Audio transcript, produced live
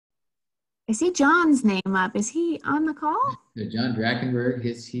I see John's name up. Is he on the call? So John Drachenberg,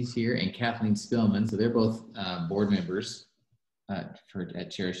 he's here, and Kathleen Spillman. So they're both board members at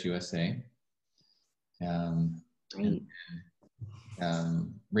Cherish USA. Great.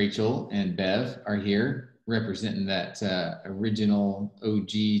 Rachel and Bev are here representing that original OG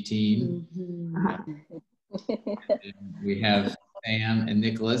team. We have Sam and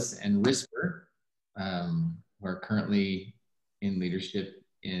Nicholas and Risper, who are currently in leadership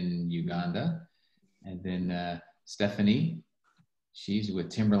in Uganda. And then Stephanie, she's with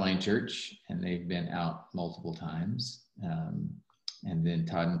Timberline Church, and they've been out multiple times. And then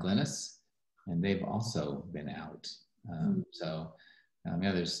Todd and Glennis, and they've also been out.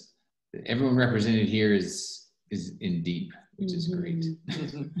 Yeah, there's everyone represented here is in deep, which is great.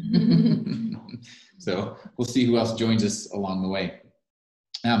 So we'll see who else joins us along the way.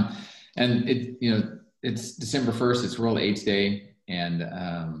 And it's December 1st. It's World AIDS Day,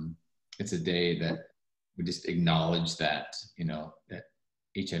 and it's a day that we just acknowledge that that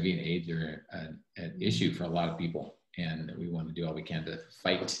HIV and AIDS are an issue for a lot of people, and that we want to do all we can to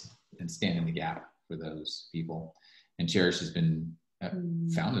fight and stand in the gap for those people. And Cherish has been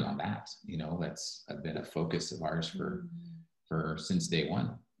founded on that. That's been a focus of ours for since day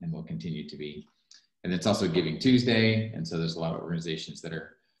one, and will continue to be. And it's also Giving Tuesday, and so there's a lot of organizations that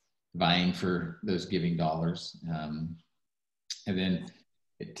are vying for those giving dollars. And then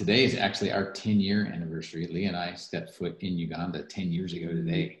today is actually our 10-year anniversary. Lee and I stepped foot in Uganda 10 years ago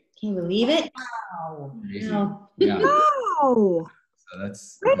today. Can you believe it? Wow. No. Yeah. Wow. So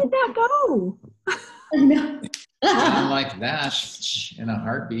that's Where did that go? like that in a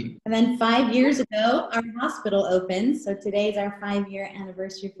heartbeat. And then 5 years ago, our hospital opened. So today's our 5-year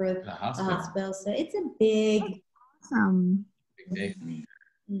anniversary for the hospital. So it's a big, awesome. Big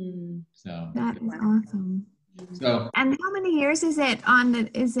day. So that is awesome. So, and how many years is it on the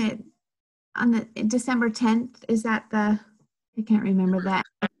December 10th? Is that I can't remember that.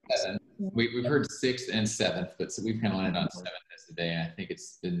 We've heard 6th and 7th, but so we've kind of landed on 7th as the day. I think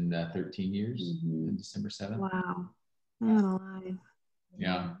it's been 13 years in December 7th. Wow. Man alive.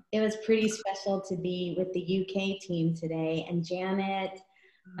 Yeah. It was pretty special to be with the UK team today, and Janet,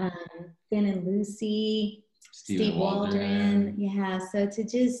 Finn and Lucy, Steve Waldron. Yeah, so to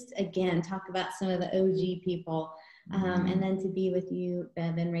just, again, talk about some of the OG people, and then to be with you,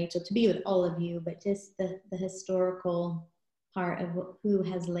 Bev and Rachel, to be with all of you, but just the historical part of who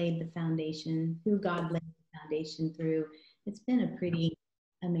has laid the foundation, who God laid the foundation through. It's been a pretty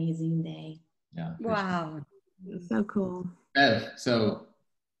amazing day. Yeah. Wow. So cool. Bev, so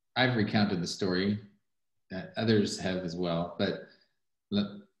I've recounted the story that others have as well, but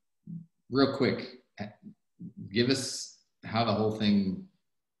real quick, give us how the whole thing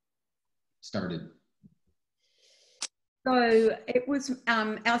started. So it was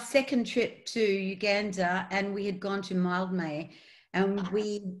our second trip to Uganda, and we had gone to Mildmay, and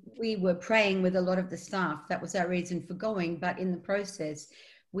we were praying with a lot of the staff. That was our reason for going. But in the process,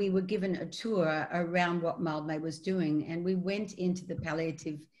 we were given a tour around what Mildmay was doing, and we went into the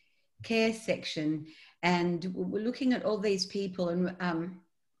palliative care section, and we're looking at all these people, and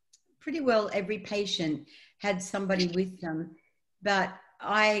pretty well every patient had somebody with them. But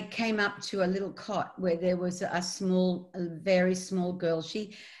I came up to a little cot where there was a very small girl.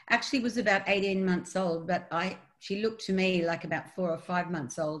 She actually was about 18 months old, but she looked to me like about 4 or 5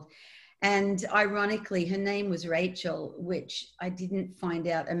 months old. And ironically, her name was Rachel, which I didn't find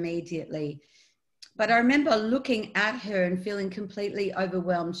out immediately. But I remember looking at her and feeling completely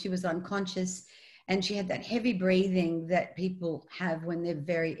overwhelmed. She was unconscious, and she had that heavy breathing that people have when they're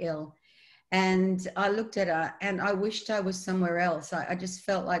very ill. And I looked at her and I wished I was somewhere else. I just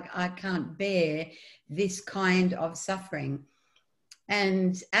felt like I can't bear this kind of suffering.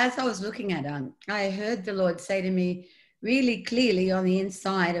 And as I was looking at her, I heard the Lord say to me really clearly on the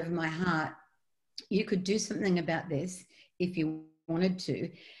inside of my heart, you could do something about this if you wanted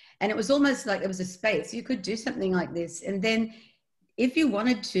to. And it was almost like there was a space. You could do something like this. And then if you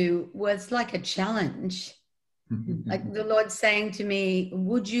wanted to was like a challenge. Like the Lord saying to me,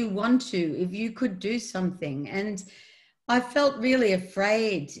 would you want to, if you could do something? And I felt really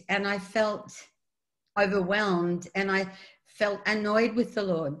afraid, and I felt overwhelmed, and I felt annoyed with the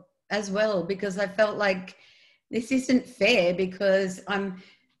Lord as well, because I felt like this isn't fair, because I'm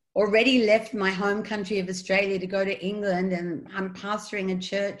already left my home country of Australia to go to England, and I'm pastoring a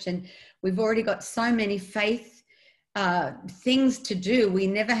church, and we've already got so many faith things to do. We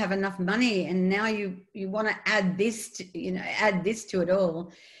never have enough money, and now you want to add this to it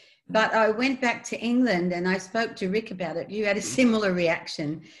all. But I went back to England and I spoke to Rick about it. You had a similar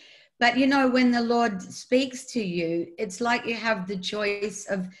reaction. But when the Lord speaks to you, it's like you have the choice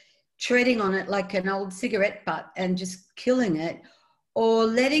of treading on it like an old cigarette butt and just killing it, or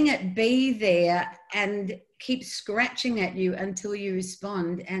letting it be there and keep scratching at you until you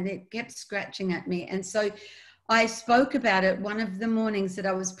respond. And it kept scratching at me. And so I spoke about it one of the mornings that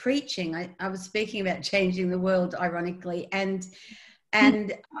I was preaching. I was speaking about changing the world, ironically. And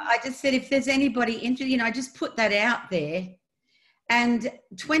I just said, if there's anybody interested, I just put that out there. And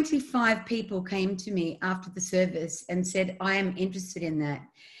 25 people came to me after the service and said, I am interested in that.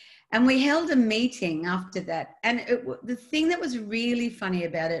 And we held a meeting after that. And the thing that was really funny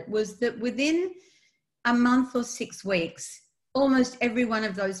about it was that within a month or 6 weeks, almost every one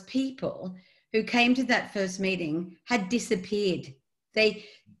of those people who came to that first meeting had disappeared. They'd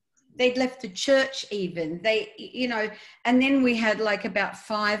left the church even. And then we had like about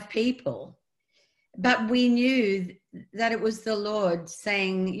 5 people. But we knew that it was the Lord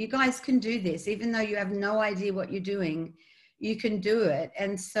saying, you guys can do this, even though you have no idea what you're doing, you can do it.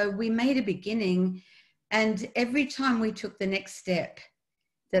 And so we made a beginning, and every time we took the next step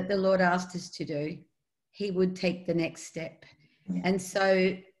that the Lord asked us to do, he would take the next step. And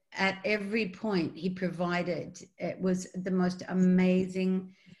so at every point he provided. It was the most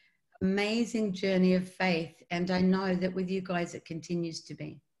amazing journey of faith. And I know that with you guys, it continues to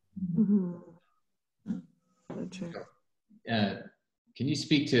be. Mm-hmm. So true. Can you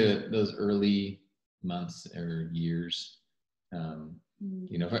speak to those early months or years?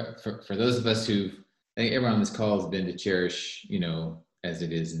 For those of us I think everyone on this call has been to Cherish, as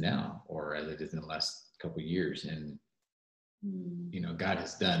it is now, or as it is in the last couple of years. And, God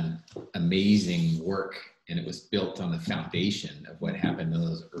has done amazing work, and it was built on the foundation of what happened in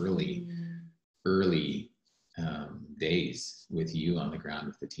those early days with you on the ground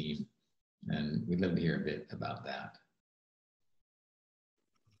with the team. And we'd love to hear a bit about that.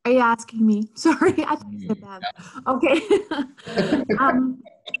 Are you asking me? Sorry, I thought you said that. Okay.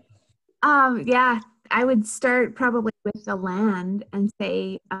 Yeah, I would start probably with the land and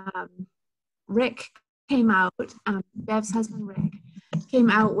say Rick came out, Bev's husband Rick, came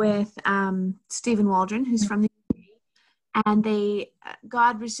out with Stephen Waldron, who's from the UK, and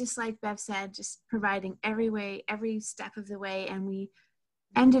God was just like Bev said, just providing every step of the way, and we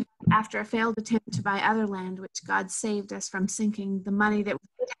ended up, after a failed attempt to buy other land, which God saved us from sinking the money that we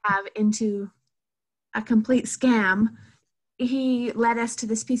would have into a complete scam, he led us to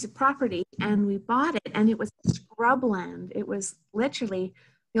this piece of property, and we bought it, and it was scrub land. It was literally,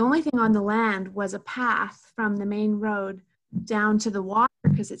 the only thing on the land was a path from the main road down to the water,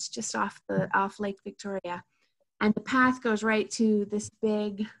 because it's just off Lake Victoria. And the path goes right to this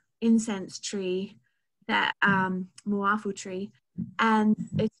big incense tree, that Muafu tree. And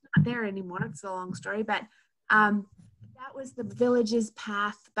it's not there anymore. It's a long story, but that was the village's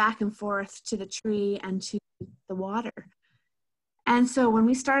path back and forth to the tree and to the water. And so when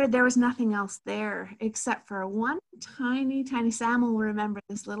we started, there was nothing else there except for one tiny, Sam will remember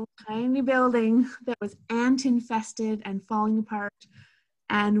this little tiny building that was ant infested and falling apart.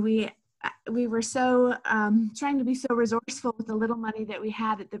 And we were so trying to be so resourceful with the little money that we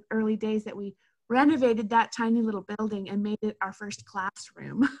had at the early days that we renovated that tiny little building and made it our first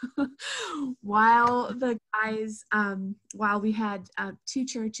classroom while the guys, while we had 2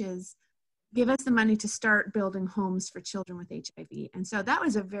 churches give us the money to start building homes for children with HIV. And so that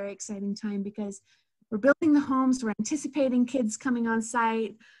was a very exciting time, because we're building the homes, we're anticipating kids coming on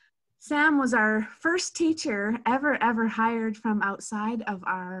site. Sam was our first teacher ever hired from outside of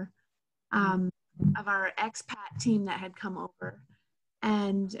our expat team that had come over.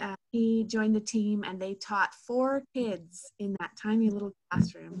 And he joined the team, and they taught 4 kids in that tiny little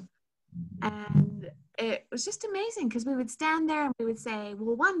classroom. And it was just amazing, because we would stand there and we would say,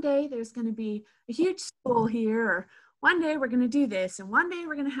 well, one day there's going to be a huge school here, or one day we're going to do this, and one day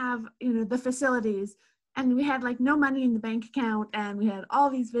we're going to have, the facilities. And we had like no money in the bank account, and we had all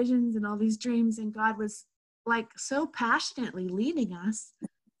these visions and all these dreams, and God was like so passionately leading us.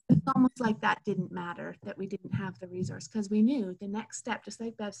 It's almost like that didn't matter, that we didn't have the resource, because we knew the next step, just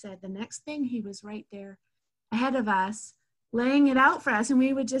like Bev said, the next thing, he was right there ahead of us, laying it out for us, and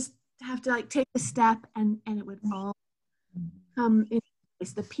we would just have to like take a step, and it would all come in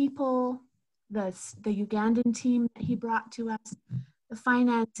place. The people, the Ugandan team that he brought to us, the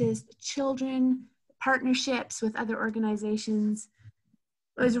finances, the children, partnerships with other organizations.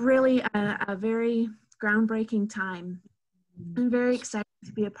 It was really a very groundbreaking time. I'm very excited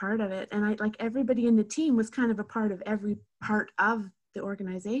to be a part of it. And everybody in the team was kind of a part of every part of the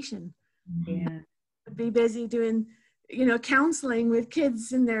organization. Yeah. I'd be busy doing, counseling with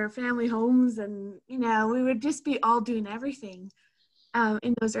kids in their family homes. And, we would just be all doing everything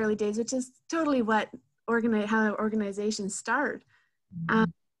in those early days, which is totally how organizations start.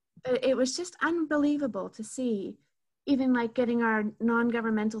 it was just unbelievable to see. Even like getting our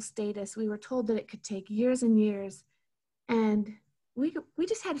non-governmental status, we were told that it could take years and years. And we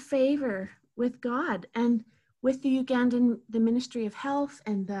just had favor with God and with the Ugandan, the Ministry of Health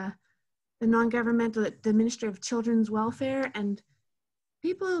and the non-governmental, the Ministry of Children's Welfare. And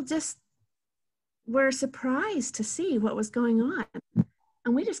people just were surprised to see what was going on.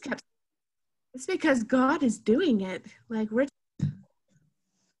 And we just kept, it's because God is doing it. Like we're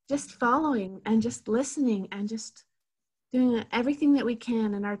just following and just listening and just doing everything that we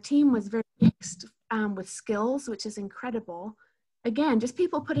can. And our team was very mixed with skills, which is incredible. Again, just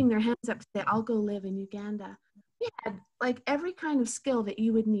people putting their hands up to say, I'll go live in Uganda. We had like every kind of skill that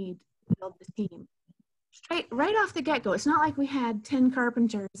you would need to build the team. Right off the get-go. It's not like we had 10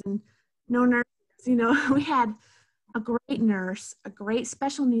 carpenters and no nurses, you know. We had a great nurse, a great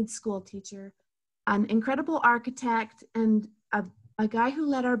special needs school teacher, an incredible architect, and a guy who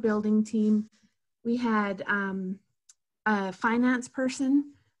led our building team. We had a finance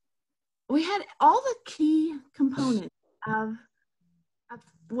person. We had all the key components of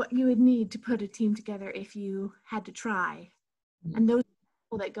what you would need to put a team together if you had to try. And those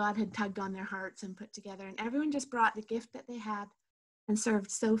people that God had tugged on their hearts and put together. And everyone just brought the gift that they had and served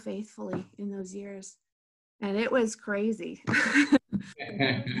so faithfully in those years. And it was crazy.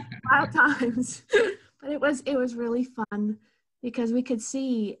 Wild times. But it was really fun because we could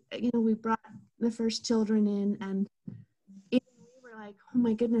see, you know, we brought the first children in and we were like, oh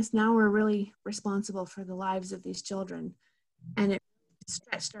my goodness, now we're really responsible for the lives of these children. And it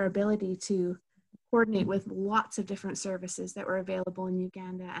stretched our ability to coordinate with lots of different services that were available in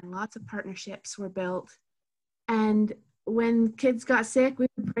Uganda, and lots of partnerships were built. And when kids got sick, we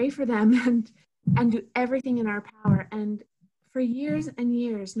would pray for them and do everything in our power. And for years and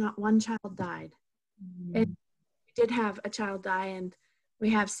years, not one child died. And we did have a child die, and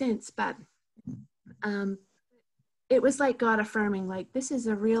we have since, but it was like God affirming, like, this is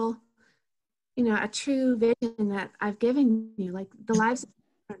a real, you know, a true vision that I've given you. Like the lives of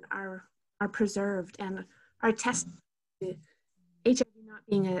children are preserved and are tested to HIV not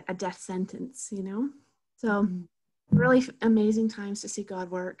being a death sentence, you know? So really amazing times to see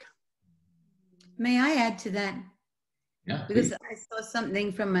God work. May I add to that? Yeah, because please. I saw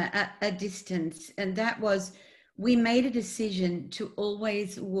something from a distance, and that was we made a decision to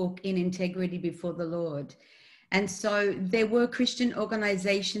always walk in integrity before the Lord. And so there were Christian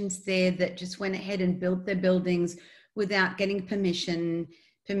organizations there that just went ahead and built their buildings without getting permissions,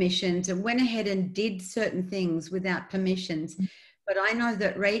 and went ahead and did certain things without permissions. But I know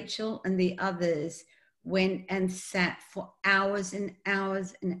that Rachel and the others went and sat for hours and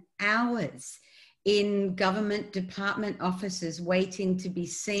hours and hours in government department offices waiting to be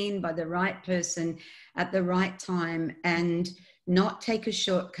seen by the right person at the right time, and not take a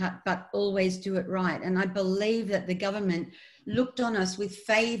shortcut, but always do it right. And I believe that the government looked on us with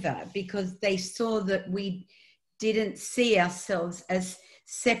favor because they saw that we didn't see ourselves as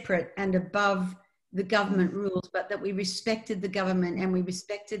separate and above the government rules, but that we respected the government and we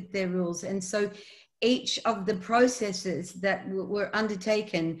respected their rules. And so each of the processes that were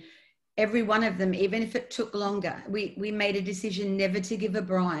undertaken, every one of them, even if it took longer, we made a decision never to give a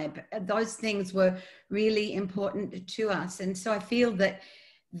bribe. Those things were really important to us. And so I feel that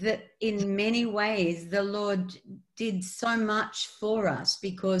in many ways, the Lord did so much for us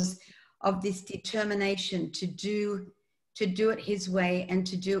because of this determination to do it his way, and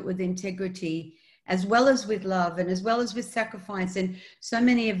to do it with integrity, as well as with love, and as well as with sacrifice, and so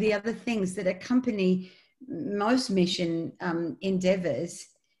many of the other things that accompany most mission endeavors.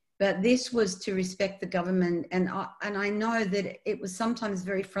 But this was to respect the government. And I know that it was sometimes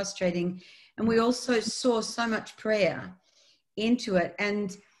very frustrating. And we also saw so much prayer into it.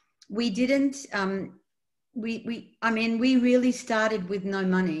 And we didn't, we really started with no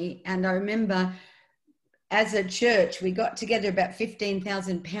money. And I remember as a church, we got together about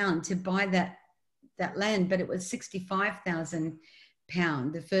 £15,000 to buy that land, but it was £65,000,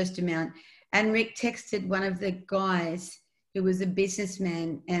 the first amount. And Rick texted one of the guys who was a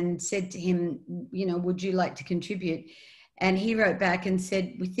businessman and said to him, you know, would you like to contribute? And he wrote back and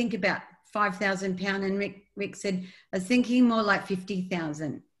said, we think about £5,000. And Rick said, I was thinking more like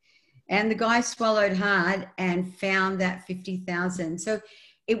 50,000. And the guy swallowed hard and found that 50,000. So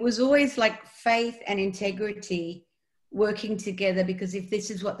it was always like faith and integrity working together, because if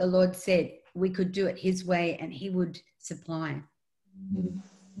this is what the Lord said, we could do it his way and he would supply.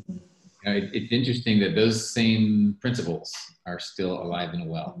 It's interesting that those same principles are still alive and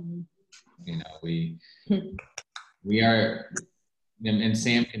well. You know, we are and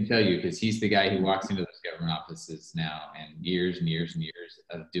Sam can tell you, because he's the guy who walks into those government offices now, and years and years and years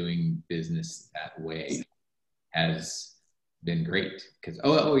of doing business that way has been great. Because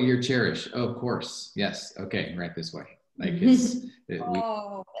you're Cherish. Oh, of course, yes, okay, right this way. Like that's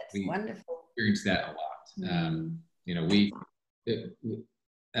wonderful. Experienced that a lot. You know,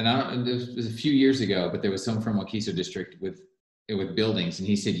 and this was a few years ago, but there was someone from Wakiso District with buildings, and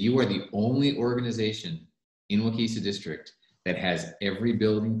he said, "You are the only organization in Wakiso District that has every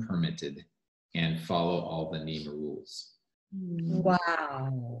building permitted and follow all the NEMA rules."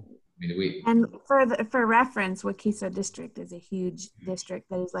 Wow. I mean, and for reference, Wakiso District is a huge district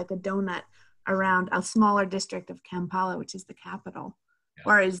that is like a donut around a smaller district of Kampala, which is the capital,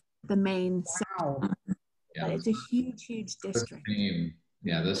 or is the main center. But it's a huge, huge district.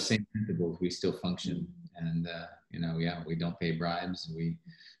 Those same principles, we still function. And, we don't pay bribes, and we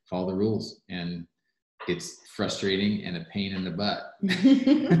follow the rules. And it's frustrating and a pain in the butt.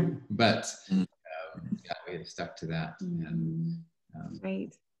 But we have stuck to that. And,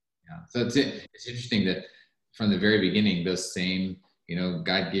 right. Yeah. So it's interesting that from the very beginning, those same,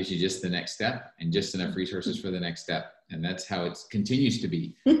 God gives you just the next step and just enough resources for the next step. And that's how it continues to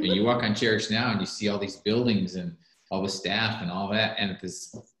be. And you walk on Cherish now and you see all these buildings and all the staff and all that. And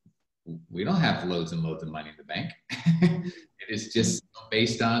we don't have loads and loads of money in the bank. It is just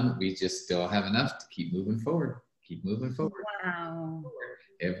based on, we just still have enough to keep moving forward. Wow.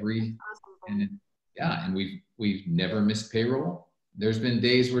 And we've never missed payroll. There's been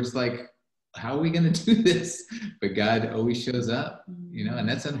days where it's like, how are we going to do this? But God always shows up, and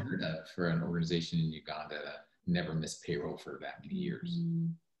that's unheard of for an organization in Uganda to never miss payroll for that many years.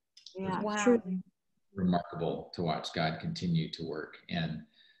 Yeah, wow. True. Remarkable to watch God continue to work. And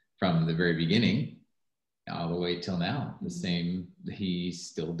from the very beginning, all the way till now, the same, he's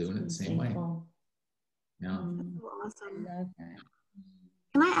still doing it the same way. Yeah. Awesome. I love that.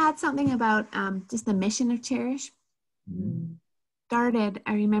 Can I add something about just the mission of Cherish? Started,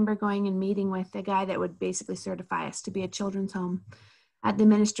 I remember going and meeting with the guy that would basically certify us to be a children's home at the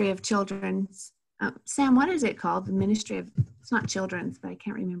Ministry of Children's. Sam, what is it called? The Ministry of, it's not children's, but I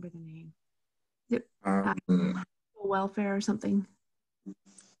can't remember the name. Is it welfare or something?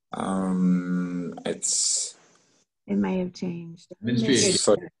 It may have changed.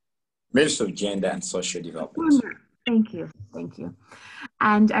 Ministry of Gender and Social Development. Thank you.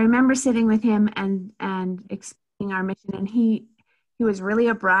 And I remember sitting with him and explaining our mission, and he was really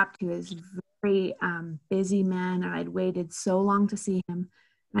abrupt. He was a very busy man, and I'd waited so long to see him.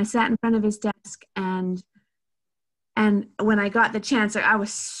 And I sat in front of his desk, and when I got the chance, I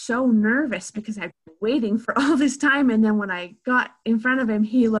was so nervous because I'd been waiting for all this time. And then when I got in front of him,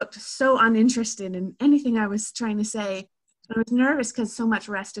 he looked so uninterested in anything I was trying to say. I was nervous because so much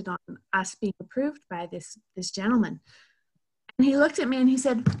rested on us being approved by this gentleman. And he looked at me and he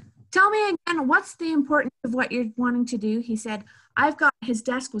said, "Tell me again, what's the importance of what you're wanting to do?" He said, his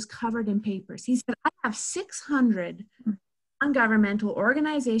desk was covered in papers. He said, "I have 600 non-governmental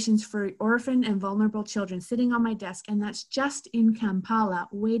organizations for orphan and vulnerable children sitting on my desk, and that's just in Kampala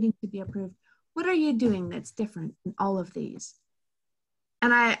waiting to be approved. What are you doing that's different in all of these?"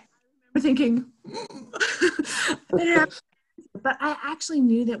 And I remember thinking, but I actually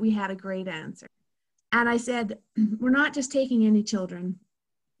knew that we had a great answer. And I said, "We're not just taking any children,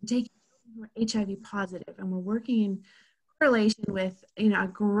 we're taking children who are HIV positive, and we're working in correlation with, a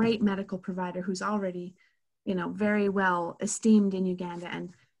great medical provider who's already, very well esteemed in Uganda.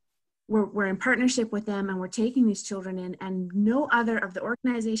 And we're in partnership with them, and we're taking these children in, and no other of the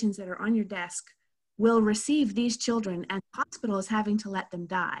organizations that are on your desk will receive these children, and the hospital is having to let them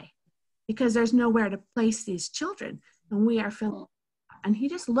die because there's nowhere to place these children. And we are filling." And he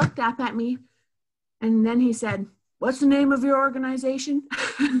just looked up at me, and then he said, "What's the name of your organization?"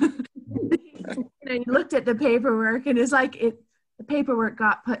 He looked at the paperwork, and it's like the paperwork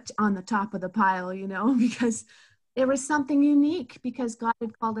got put on the top of the pile, because there was something unique, because God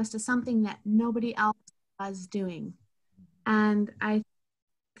had called us to something that nobody else was doing. And I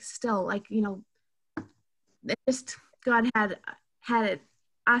still, just God had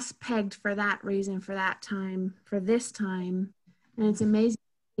us pegged for that reason, for that time, for this time. And it's amazing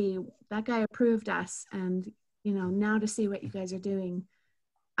to see that guy approved us. And, now to see what you guys are doing,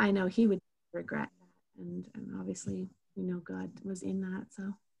 I know he would regret that. And obviously, God was in that.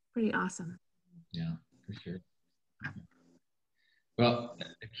 So pretty awesome. Yeah, for sure. Well,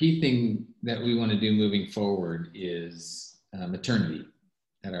 the key thing that we want to do moving forward is maternity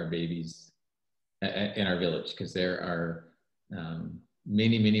at our babies in our village, because there are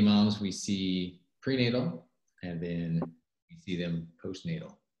many moms we see prenatal, and then we see them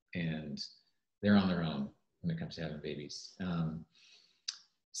postnatal, and they're on their own when it comes to having babies.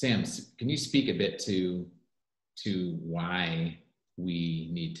 Sam, can you speak a bit to why we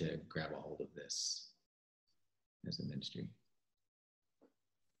need to grab a hold of this as a ministry?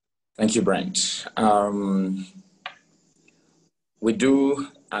 Thank you, Brent. We do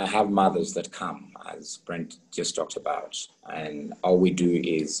have mothers that come, as Brent just talked about, and all we do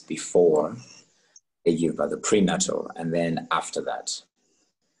is before they give birth, the prenatal, and then after that.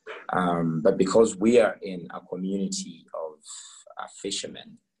 But because we are in a community of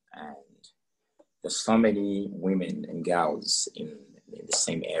fishermen, and there's so many women and girls in the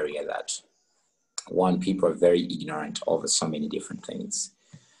same area that, one, people are very ignorant over so many different things.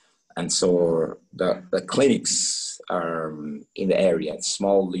 And so the clinics in the area,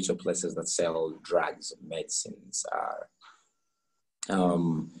 small little places that sell drugs, medicines,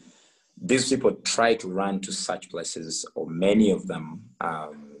 these people try to run to such places, or many of them,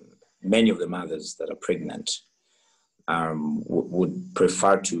 many of the mothers that are pregnant would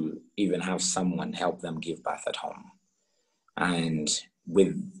prefer to even have someone help them give birth at home. And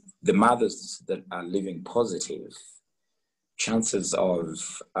with the mothers that are living positive, chances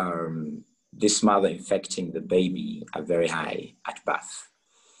of this mother infecting the baby are very high at birth.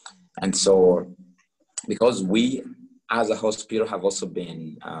 And so because we as a hospital have also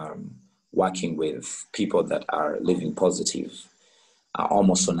been working with people that are living positive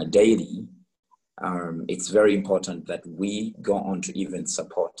almost on a daily, it's very important that we go on to even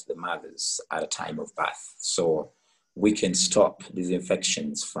support the mothers at a time of birth, so we can stop these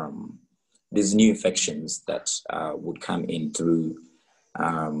infections from these new infections that would come in through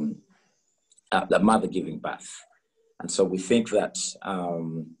the mother giving birth. And so we think that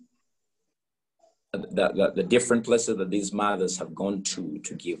the different places that these mothers have gone to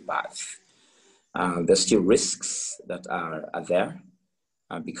give birth, there's still risks that are there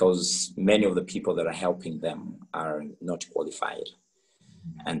because many of the people that are helping them are not qualified.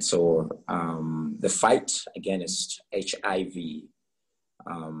 And so the fight against HIV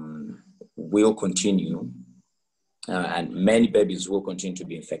will continue, and many babies will continue to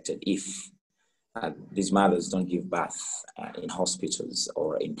be infected if these mothers don't give birth in hospitals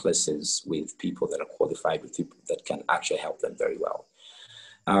or in places with people that are qualified, with people that can actually help them very well.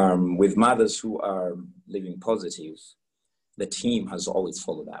 With mothers who are living positive, the team has always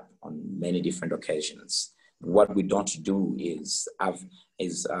followed up on many different occasions. What we don't do is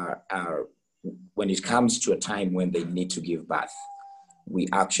when it comes to a time when they need to give birth, we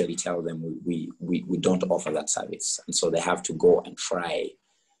actually tell them we don't offer that service. And so they have to go and try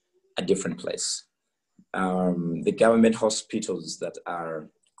a different place. The government hospitals that are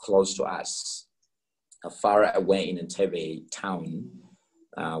close to us are far away in Entebbe town,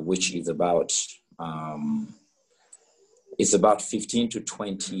 which is about 15 to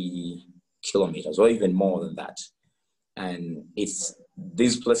 20 kilometers, or even more than that. And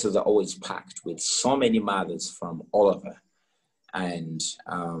these places are always packed with so many mothers from all over. And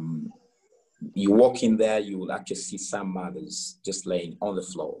you walk in there, you will actually see some mothers just laying on the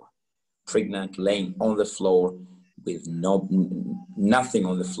floor, pregnant, laying on the floor with nothing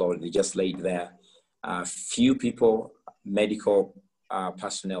on the floor. They just laid there. Few people, medical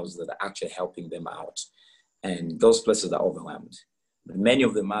personnel that are actually helping them out. And those places are overwhelmed. But many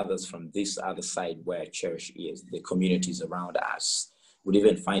of the mothers from this other side where Cherish is, the communities around us, would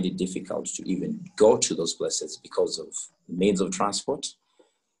even find it difficult to even go to those places because of means of transport.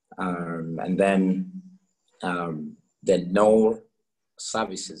 And then there are no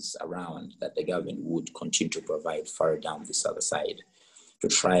services around that the government would continue to provide far down this other side to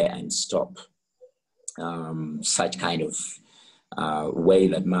try and stop such kind of way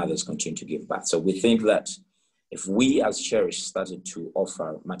that mothers continue to give birth. So we think that if we as Cherish started to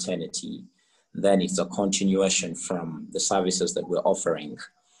offer maternity, then it's a continuation from the services that we're offering,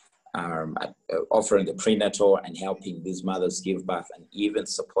 offering the prenatal and helping these mothers give birth, and even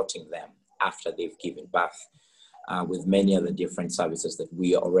supporting them after they've given birth with many other different services that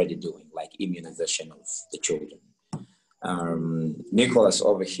we are already doing, like immunization of the children. Nicholas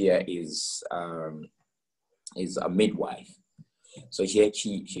over here is a midwife. So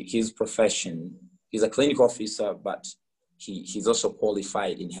his profession, he's a clinical officer, but he's also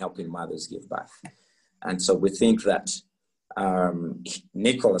qualified in helping mothers give birth. And so we think that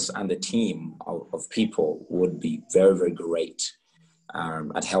Nicholas and the team of people would be very, very great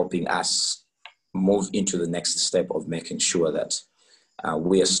at helping us move into the next step of making sure that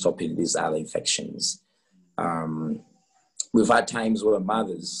we are stopping these other infections. We've had times where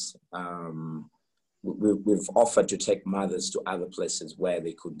mothers, we've offered to take mothers to other places where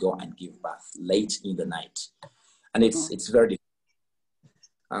they could go and give birth late in the night. And it's very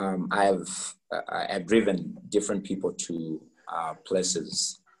difficult. I've driven different people to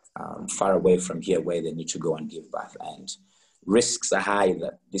places far away from here where they need to go and give birth. And risks are high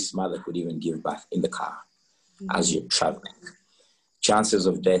that this mother could even give birth in the car as you're traveling. Chances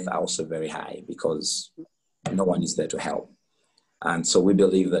of death are also very high because no one is there to help. And so we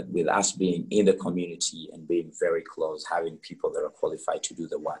believe that with us being in the community and being very close, having people that are qualified to do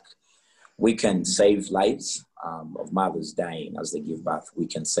the work, we can save lives of mothers dying as they give birth. We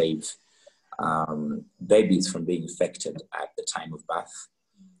can save babies from being infected at the time of birth.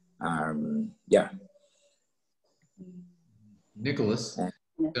 Yeah. Nicholas, so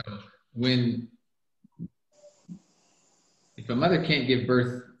if a mother can't give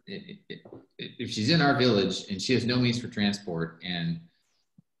birth, if she's in our village and she has no means for transport and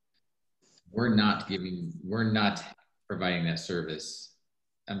we're not providing that service,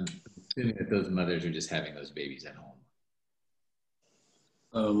 I'm assuming that those mothers are just having those babies at home.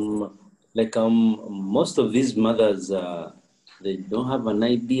 Most of these mothers, they don't have an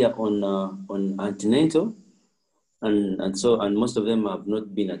idea on antenatal, and most of them have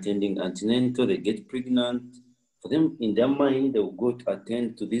not been attending antenatal. They get pregnant. For them, in their mind, they will go to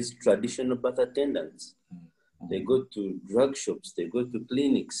attend to these traditional birth attendants. They go to drug shops. They go to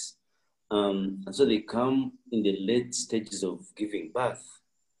clinics, and so they come in the late stages of giving birth.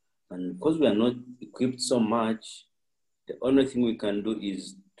 And because we are not equipped so much, the only thing we can do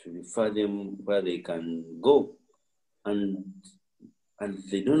is to refer them where they can go, and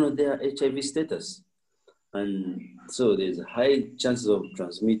they don't know their HIV status, and so there's high chances of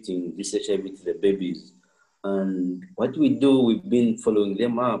transmitting this HIV to the babies. And what we do, we've been following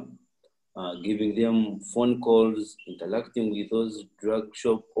them up, giving them phone calls, interacting with those drug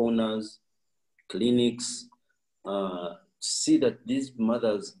shop owners, clinics, see that these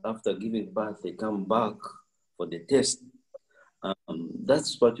mothers, after giving birth, they come back for the test.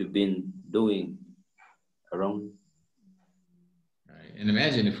 That's what we've been doing around. Right. And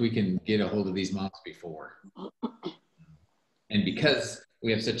imagine if we can get a hold of these moms before. And because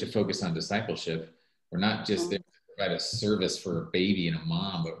we have such a focus on discipleship, we're not just there to provide a service for a baby and a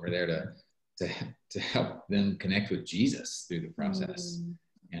mom, but we're there to help them connect with Jesus through the process.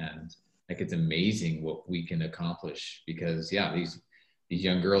 And like, it's amazing what we can accomplish because these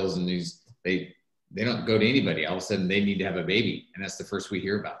young girls and they don't go to anybody. All of a sudden they need to have a baby. And that's the first we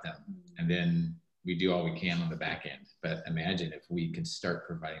hear about them. And then we do all we can on the back end. But imagine if we can start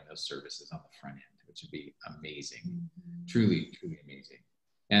providing those services on the front end, which would be amazing, truly, truly amazing.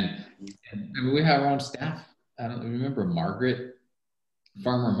 And I mean, we have our own staff. I don't remember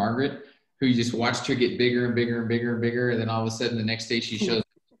Farmer Margaret, who you just watched her get bigger and bigger and bigger and bigger. And then all of a sudden the next day she shows up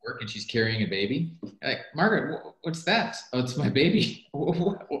to work and she's carrying a baby. Like, Margaret, what's that? Oh, it's my baby.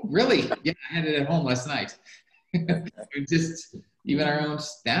 Really? Yeah, I had it at home last night. Just even our own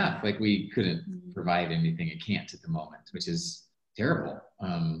staff, like we couldn't provide anything and can't at the moment, which is terrible.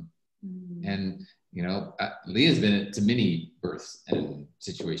 And Leah's been to many births and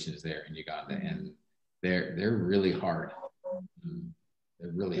situations there in Uganda, and they're really hard.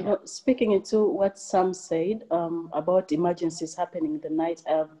 They're really hard. Speaking into what Sam said about emergencies happening in the night,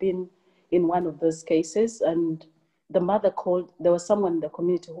 I've been in one of those cases, and the mother called. There was someone in the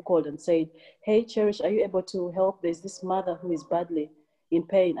community who called and said, "Hey, Cherish, are you able to help? There's this mother who is badly in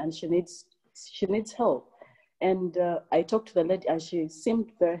pain and she needs help." And I talked to the lady and she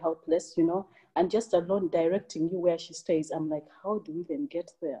seemed very helpless, and just alone directing you where she stays. I'm like, how do we even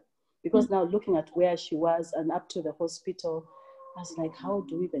get there? Because now looking at where she was and up to the hospital, I was like, how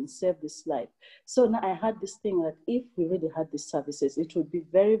do we even save this life? So now I had this thing that if we really had these services, it would be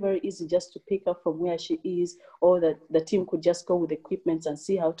very, very easy just to pick her from where she is, or that the team could just go with equipment and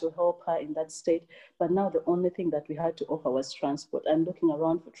see how to help her in that state. But now the only thing that we had to offer was transport, and looking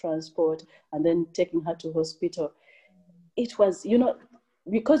around for transport and then taking her to hospital. It was,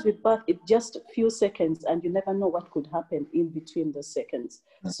 because with birth, it's just a few seconds and you never know what could happen in between those seconds.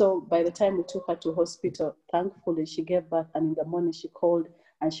 So by the time we took her to hospital, thankfully she gave birth, and in the morning she called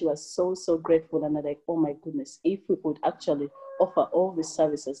and she was so, so grateful. And I'm like, oh my goodness, if we could actually offer all these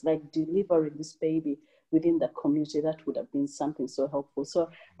services, like delivering this baby within the community, that would have been something so helpful. So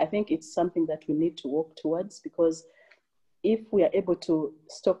I think it's something that we need to work towards, because if we are able to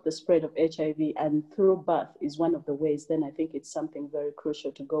stop the spread of HIV, and through birth is one of the ways, then I think it's something very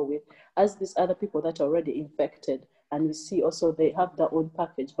crucial to go with. As these other people that are already infected, and we see also they have their own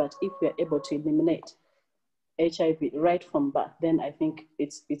package, but if we are able to eliminate HIV right from birth, then I think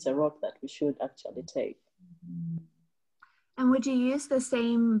it's a road that we should actually take. And would you use the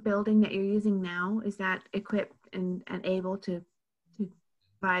same building that you're using now? Is that equipped and able to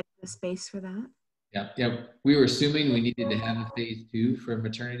provide the space for that? Yeah. We were assuming we needed to have a phase 2 for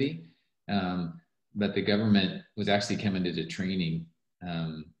maternity, but the government was actually coming to the training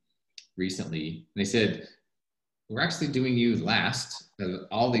recently. They said, we're actually doing you last of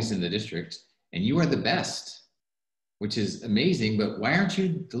all these in the district, and you are the best, which is amazing, but why aren't you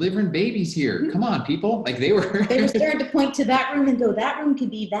delivering babies here? Come on, people. Like they were starting to point to that room and go, that room can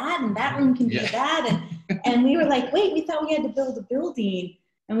be that, and that room can be that. And we were like, wait, we thought we had to build a building.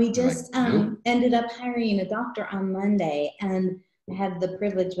 And we just nope. ended up hiring a doctor on Monday, and I had the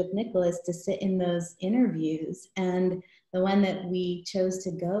privilege with Nicholas to sit in those interviews. And the one that we chose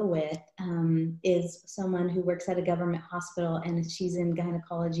to go with is someone who works at a government hospital, and she's in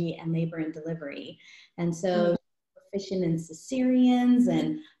gynecology and labor and delivery. And so proficient in cesareans,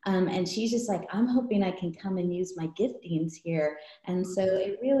 and she's just like, I'm hoping I can come and use my giftings here. And so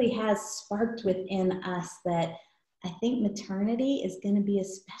it really has sparked within us that I think maternity is going to be a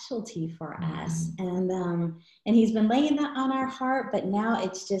specialty for us. And he's been laying that on our heart, but now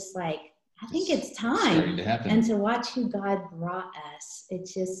it's just like, I think it's time. And to watch who God brought us,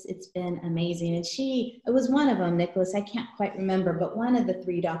 it's been amazing. And it was one of them, Nicholas, I can't quite remember, but one of the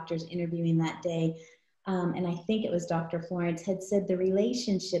 3 doctors interviewing that day, and I think it was Dr. Florence, had said the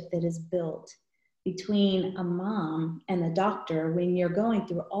relationship that is built between a mom and a doctor when you're going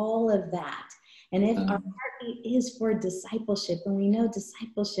through all of that. And if our heart is for discipleship, and we know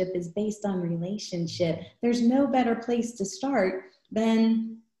discipleship is based on relationship, there's no better place to start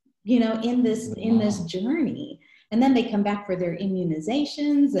than, in this journey. And then they come back for their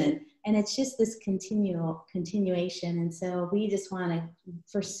immunizations, and it's just this continuation. And so we just want to,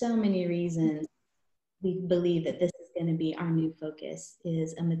 for so many reasons, we believe that this is going to be our new focus,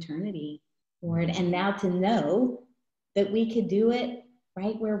 is a maternity ward. And now to know that we could do it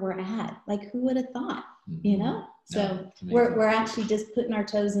right where we're at, like who would have thought, So we're actually just putting our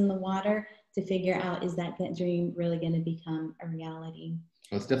toes in the water to figure out, is that dream really going to become a reality?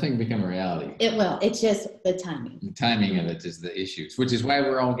 Well, it's definitely become a reality. It will. It's just the timing. The timing of it is the issues, which is why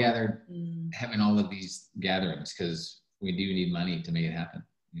we're all gathered, having all of these gatherings, because we do need money to make it happen.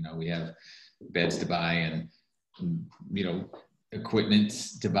 We have beds to buy and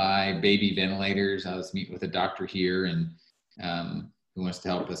equipment to buy, baby ventilators. I was meeting with a doctor here, and who wants to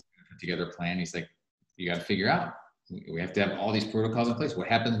help us put together a plan. He's like, you got to figure out, we have to have all these protocols in place. What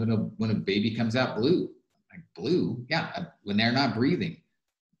happens when a baby comes out blue? Like blue? Yeah, when they're not breathing.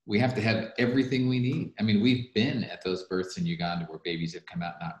 We have to have everything we need. I mean, we've been at those births in Uganda where babies have come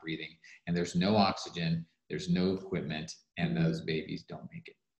out not breathing, and there's no oxygen, there's no equipment, and those babies don't make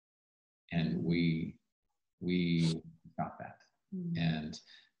it. And we got that, and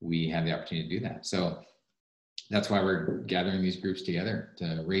we have the opportunity to do that. So that's why we're gathering these groups together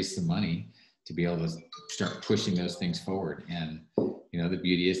to raise some money to be able to start pushing those things forward. And the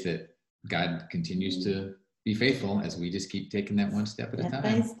beauty is that God continues to be faithful as we just keep taking that one step at a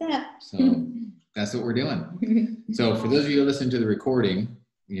time. Step by step. So that's what we're doing. So for those of you who listen to the recording,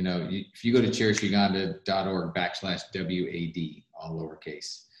 if you go to cherishuganda.org/WAD, all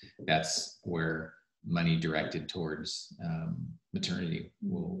lowercase, that's where money directed towards maternity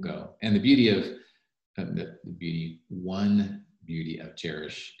will go. And the beauty of one beauty of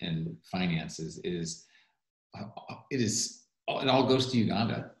Cherish and finances is it all goes to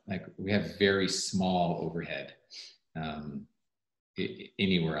Uganda. Like, we have very small overhead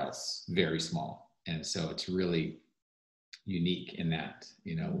anywhere else, very small. And so it's really unique in that,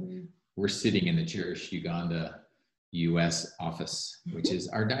 we're sitting in the Cherish Uganda US office, which is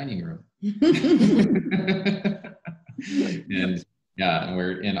our dining room.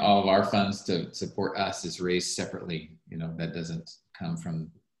 And all of our funds to support us is raised separately. That doesn't come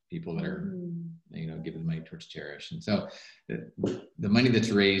from people that are, giving money towards Cherish. And so the money that's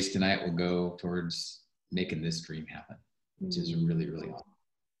raised tonight will go towards making this dream happen, which is really, really awesome.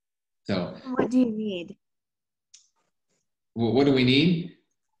 So what do you need? What do we need?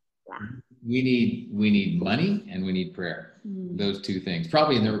 Yeah. We need money, and we need prayer. Those two things,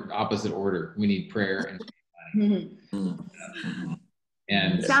 probably in the opposite order. We need prayer and money.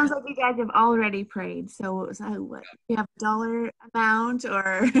 And it sounds like you guys have already prayed. So what? Do you have a dollar amount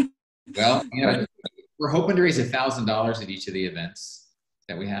or? Well, we're hoping to raise $1,000 at each of the events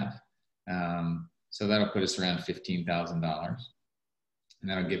that we have. So that'll put us around $15,000, and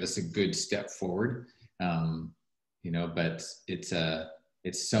that'll give us a good step forward. But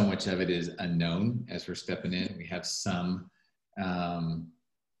it's so much of it is unknown as we're stepping in. We have some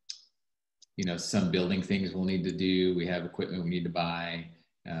building things we'll need to do. We have equipment we need to buy.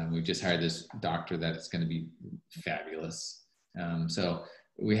 We've just hired this doctor that's going to be fabulous. So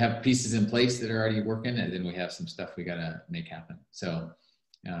we have pieces in place that are already working, and then we have some stuff we got to make happen. So,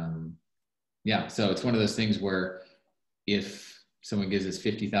 so it's one of those things where if someone gives us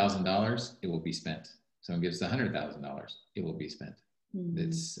 $50,000, it will be spent. Someone gives us $100,000, it will be spent.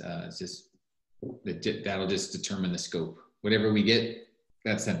 It's just that'll just determine the scope. Whatever we get,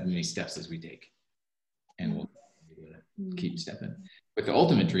 that's as many steps as we take, and we'll keep stepping. But the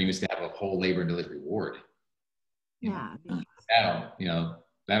ultimate dream is to have a whole labor and delivery ward. Yeah.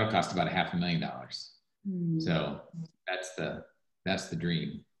 That'll cost about $500,000. So that's the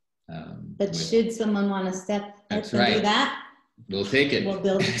dream. But should someone want to step up and do that, we'll take it. We'll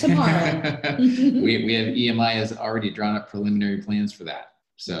build it tomorrow. we have EMI has already drawn up preliminary plans for that.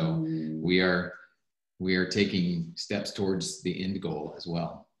 So we are taking steps towards the end goal as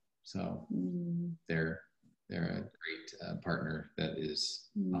well. So they're a great partner that is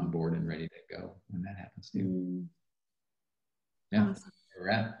on board and ready to go when that happens too. Yeah, awesome. Where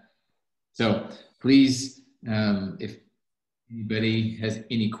we're at. So please, if anybody has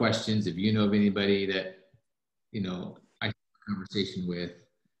any questions, if you know of anybody that I have a conversation with,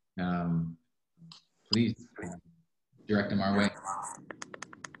 please direct them our way.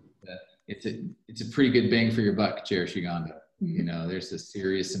 It's a pretty good bang for your buck, Cherish Uganda. There's a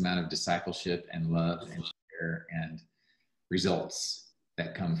serious amount of discipleship and love and share and results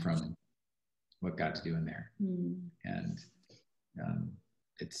that come from what God's doing there. And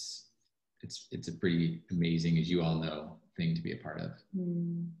it's a pretty amazing, as you all know, thing to be a part of.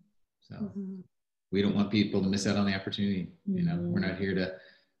 So we don't want people to miss out on the opportunity. We're not here to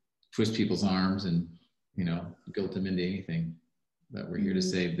twist people's arms and guilt them into anything, but we're here to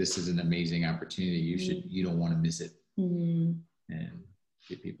say this is an amazing opportunity. You don't want to miss it. And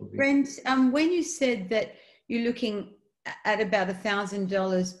get people. Brent, when you said that you're looking at about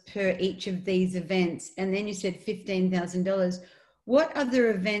 $1,000 per each of these events, and then you said $15,000, what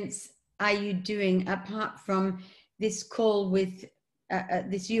other events are you doing apart from this call with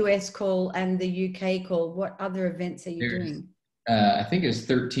this US call and the UK call? What other events are you doing? I think it's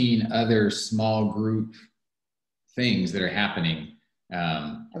 13 other small group things that are happening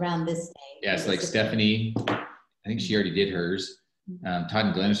around this day. Yeah, it's like Stephanie, I think she already did hers. Todd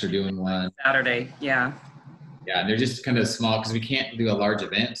and Glennis are doing one Saturday. Yeah, and they're just kind of small because we can't do a large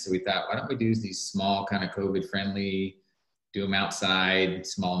event. So we thought, why don't we do these small, kind of COVID friendly, do them outside,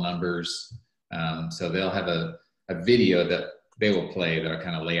 small numbers. So they'll have a video that they will play that'll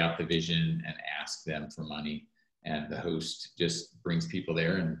kind of lay out the vision and ask them for money. And the host just brings people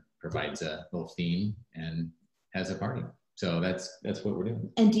there and provides a little theme and has a party. So that's what we're doing.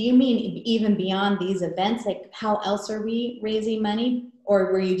 And do you mean even beyond these events, like how else are we raising money?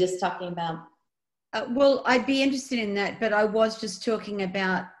 Or were you just talking about? Well, I'd be interested in that, but I was just talking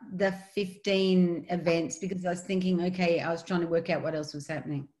about the 15 events because I was thinking, okay, I was trying to work out what else was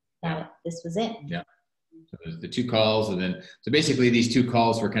happening. This was it. Yeah. So there's the 2 calls, and then so basically these 2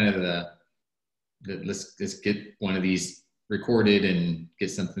 calls were kind of the let's get one of these recorded and get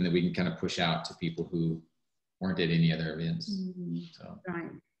something that we can kind of push out to people who weren't at any other events. So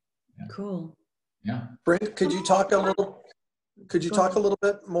right. Yeah. Cool. Yeah. Brent, could you talk a little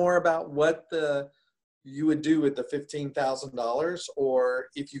bit more about what you would do with the $15,000, or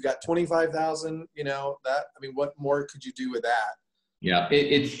if you got 25,000, what more could you do with that? Yeah,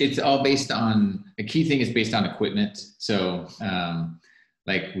 it's all based on, the key thing is based on equipment. So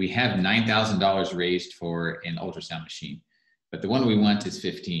like we have $9,000 raised for an ultrasound machine, but the one we want is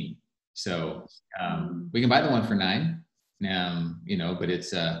 15. So we can buy the one for 9, but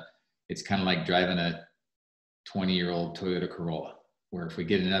it's kind of like driving a 20-year-old Toyota Corolla, where if we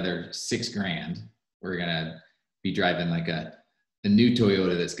get another $6,000, we're gonna be driving like a new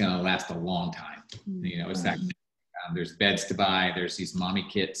Toyota that's gonna last a long time. It's that. There's beds to buy. There's these mommy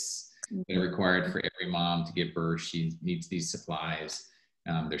kits that are required for every mom to give birth. She needs these supplies.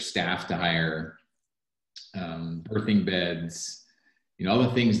 There's staff to hire, birthing beds, all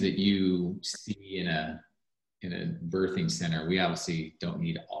the things that you see in a birthing center. We obviously don't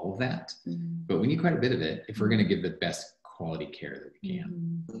need all of that, but we need quite a bit of it if we're going to give the best quality care that we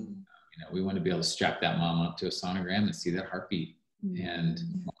can. We want to be able to strap that mom up to a sonogram and see that heartbeat and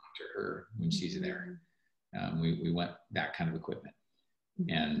monitor her when she's there. We want that kind of equipment.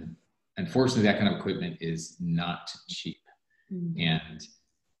 And unfortunately, that kind of equipment is not cheap. And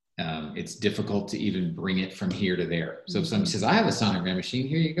it's difficult to even bring it from here to there. So if somebody says, I have a sonogram machine,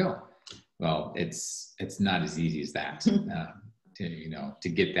 here you go. Well, it's not as easy as that to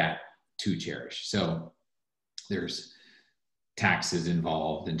get that to Cherish. So there's taxes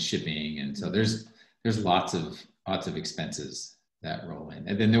involved and shipping. And so there's lots of expenses that roll in.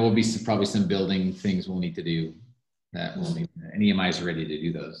 And then there will be probably some building things we'll need to do that we'll need. And EMI is ready to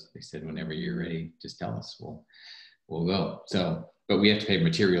do those. They said, whenever you're ready, just tell us, we'll go. So, but we have to pay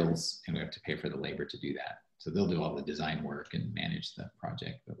materials and we have to pay for the labor to do that. So they'll do all the design work and manage the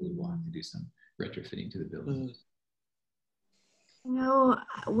project, but we will have to do some retrofitting to the building. You know,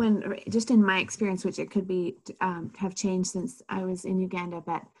 when just in my experience, which it could be have changed since I was in Uganda,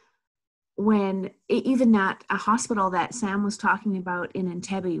 but when even at a hospital that Sam was talking about in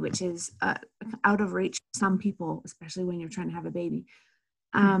Entebbe, which is out of reach for some people, especially when you're trying to have a baby,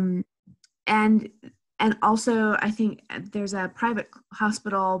 and also I think there's a private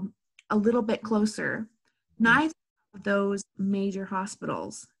hospital a little bit closer. Neither of those major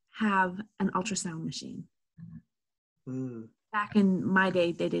hospitals have an ultrasound machine. Back in my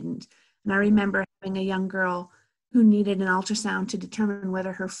day, they didn't. And I remember having a young girl who needed an ultrasound to determine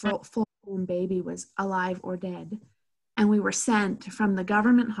whether her full-grown baby was alive or dead. And we were sent from the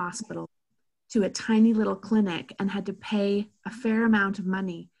government hospital to a tiny little clinic and had to pay a fair amount of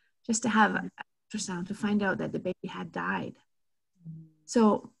money just to have an ultrasound to find out that the baby had died.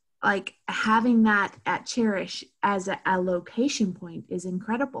 So like having that at Cherish as a location point is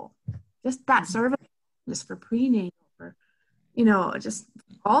incredible. Just that service, just for prenatal, for, you know, just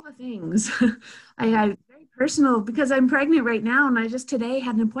all the things. I very personal because I'm pregnant right now, and I just today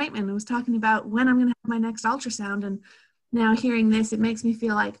had an appointment and was talking about when I'm going to have my next ultrasound. And now hearing this, it makes me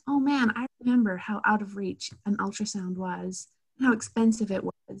feel like, oh man, I remember how out of reach an ultrasound was, how expensive it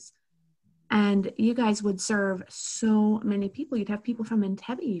was. And you guys would serve so many people. You'd have people from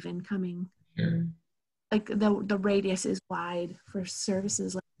Entebbe even coming. Sure. Like the radius is wide for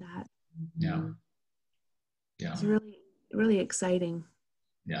services like that. Yeah. Yeah. It's really, really exciting.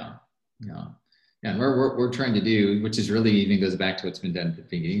 Yeah. Yeah. Yeah. And we're trying to do, which is really even goes back to what's been done at the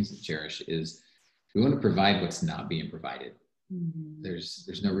beginnings of Cherish, is we want to provide what's not being provided.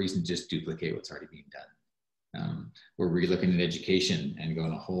 There's no reason to just duplicate what's already being done. We're relooking at education and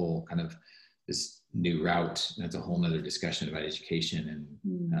going a whole kind of this new route. That's a whole nother discussion about education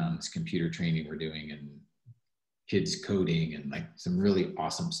and this computer training we're doing and kids coding and like some really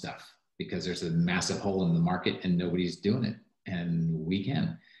awesome stuff, because there's a massive hole in the market and nobody's doing it, and we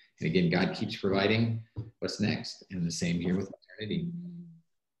can. And again, God keeps providing what's next. And the same here with maternity.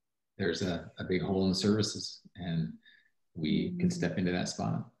 There's a big hole in the services, and we can step into that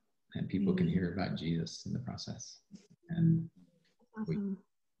spot and people can hear about Jesus in the process. And we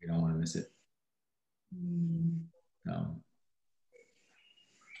don't want to miss it. No.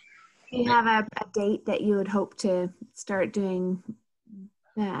 Do you have a date that you would hope to start doing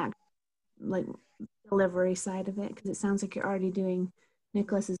that, like delivery side of it? Because it sounds like you're already doing,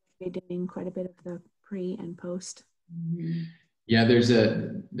 Nicholas is already doing quite a bit of the pre and post. Yeah, there's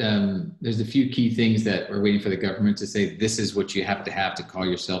a few key things that we're waiting for the government to say, this is what you have to call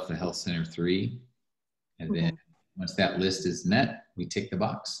yourself a Health Center 3. And then once that list is met, we tick the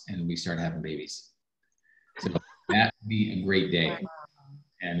box and we start having babies. So that would be a great day.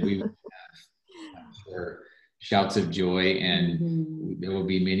 And we would have, I'm sure, shouts of joy, and there will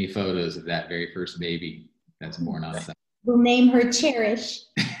be many photos of that very first baby that's born on Sunday. We'll name her Cherish.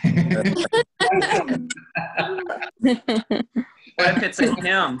 What if it's a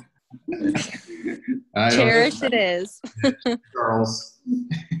him? Cherish it is. Charles.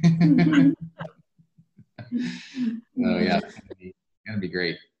 Oh yeah, it's gonna be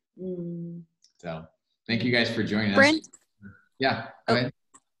great. So thank you guys for joining us. Yeah, go ahead.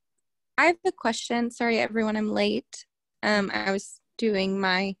 I have a question. Sorry, everyone, I'm late. I was doing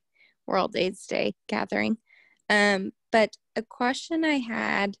my World AIDS Day gathering. But a question I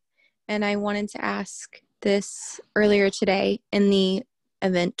had, and I wanted to ask this earlier today in the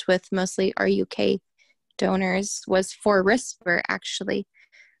event with mostly our UK donors, was for RISPR, actually.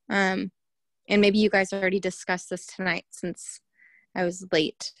 And maybe you guys already discussed this tonight since I was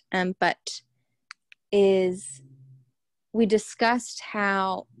late. But we discussed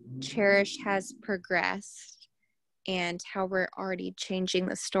how Cherish has progressed and how we're already changing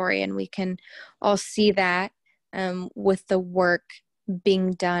the story, and we can all see that with the work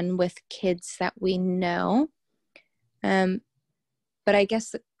being done with kids that we know. But I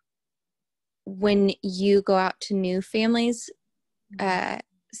guess when you go out to new families,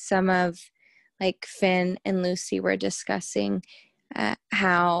 some of like Finn and Lucy were discussing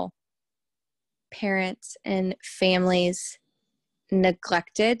how parents and families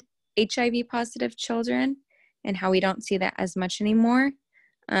neglected HIV positive children and how we don't see that as much anymore,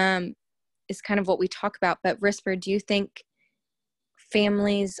 is kind of what we talk about. But RISPR, do you think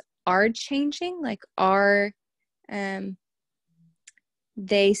families are changing? Like, are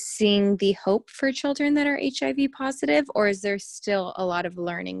they seeing the hope for children that are HIV positive, or is there still a lot of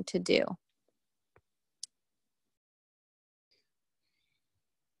learning to do?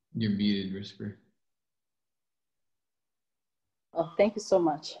 You're muted, RISPR. Oh, thank you so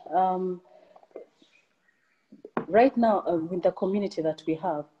much. Right now, with the community that we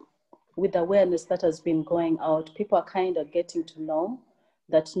have, with the awareness that has been going out, people are kind of getting to know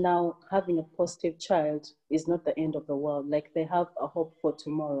that now having a positive child is not the end of the world. Like, they have a hope for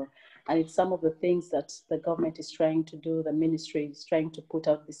tomorrow. And it's some of the things that the government is trying to do, the ministry is trying to put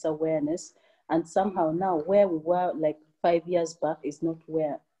out this awareness. And somehow now where we were like 5 years back is not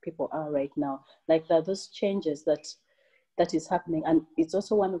where people are right now. Like, there are those changes that is happening. And it's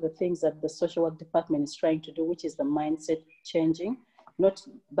also one of the things that the social work department is trying to do, which is the mindset changing. Not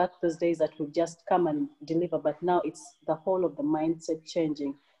back those days that would just come and deliver, but now it's the whole of the mindset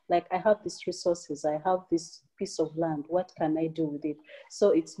changing. Like, I have these resources, I have this piece of land, what can I do with it?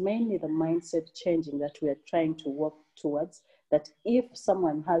 So it's mainly the mindset changing that we are trying to work towards, that if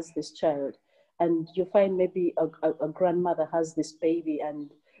someone has this child and you find maybe a grandmother has this baby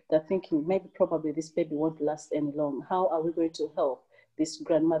and they're thinking maybe probably this baby won't last any long, how are we going to help this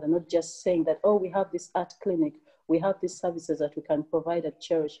grandmother? Not just saying that, oh, we have this art clinic, we have these services that we can provide at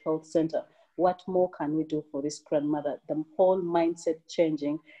Cherish Health Center. What more can we do for this grandmother? The whole mindset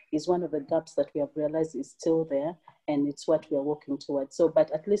changing is one of the gaps that we have realized is still there, and it's what we are working towards. So,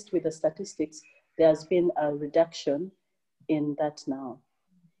 but at least with the statistics, there has been a reduction in that now.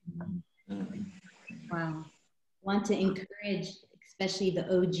 Wow. Want to encourage, especially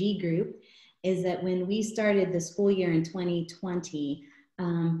the OG group, is that when we started the school year in 2020,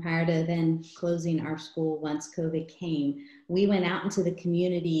 prior to then closing our school once COVID came, we went out into the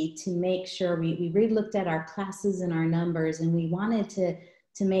community to make sure we re-looked at our classes and our numbers, and we wanted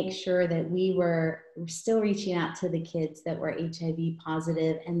to make sure that we were still reaching out to the kids that were HIV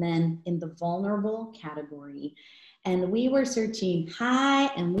positive and then in the vulnerable category. And we were searching high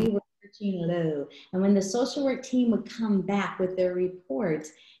and we were searching low. And when the social work team would come back with their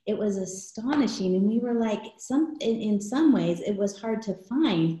reports, it was astonishing. And we were like, in some ways, it was hard to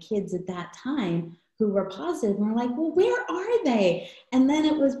find kids at that time who were positive. And we're like, well, where are they? And then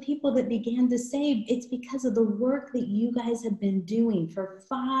it was people that began to say, it's because of the work that you guys have been doing for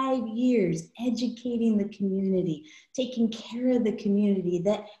 5 years, educating the community, taking care of the community,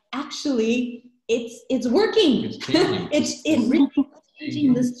 that actually it's working. It's really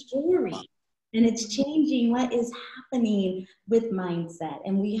changing the story. And it's changing what is happening with mindset.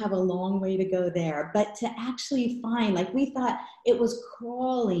 And we have a long way to go there. But to actually find, like, we thought it was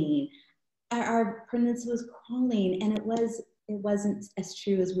crawling. Our pregnancy was crawling, and it wasn't as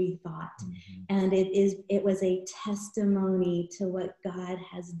true as we thought. And it was a testimony to what God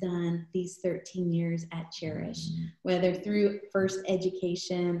has done these 13 years at Cherish, whether through first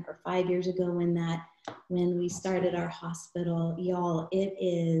education or 5 years ago when we started our hospital. Y'all, it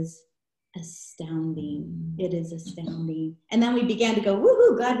is astounding. It is astounding. And then we began to go,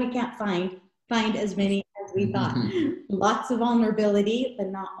 woohoo, glad we can't find as many as we thought. Lots of vulnerability, but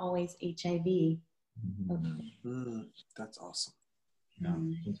not always HIV. That's awesome. Yeah,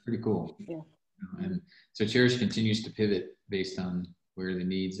 that's pretty cool. Yeah. And so Cherish continues to pivot based on where the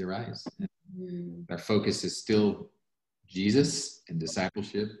needs arise. Our focus is still Jesus and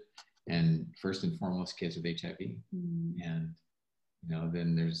discipleship, and first and foremost, kids with HIV. And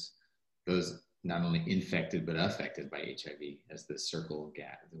then there's those not only infected but affected by HIV as the circle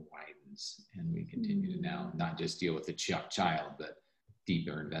widens, and we continue to now not just deal with the child, but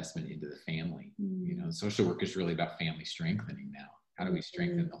deeper investment into the family. Social work is really about family strengthening now. How do we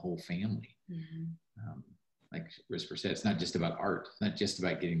strengthen the whole family? Like Risper said, it's not just about art. It's not just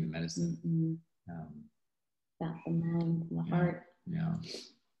about getting the medicine. About the mind, the heart. Yeah.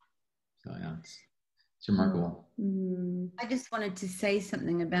 So yeah, it's remarkable. I just wanted to say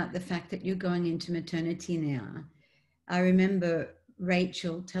something about the fact that you're going into maternity now. I remember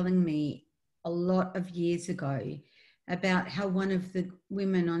Rachel telling me a lot of years ago about how one of the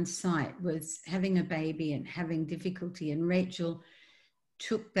women on site was having a baby and having difficulty, and Rachel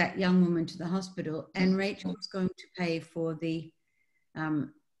took that young woman to the hospital, and Rachel was going to pay for the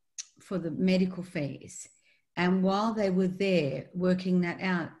medical fees. And while they were there working that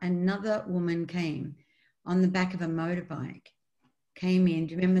out, another woman came on the back of a motorbike, came in.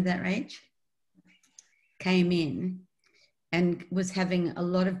 Do you remember that, Rach? Came in and was having a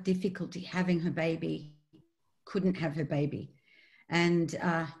lot of difficulty having her baby, couldn't have her baby. And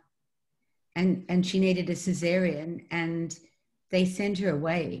she needed a cesarean, and they sent her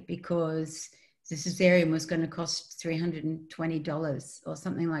away because the cesarean was going to cost $320 or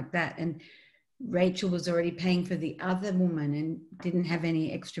something like that. And Rachel was already paying for the other woman and didn't have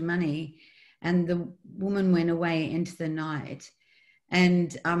any extra money. And the woman went away into the night.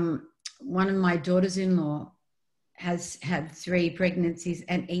 And one of my daughters-in-law has had 3 pregnancies,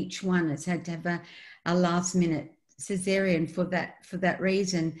 and each one has had to have a last-minute cesarean for that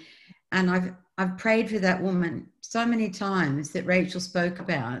reason. And I've prayed for that woman so many times that Rachel spoke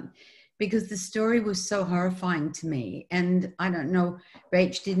about, because the story was so horrifying to me. And I don't know,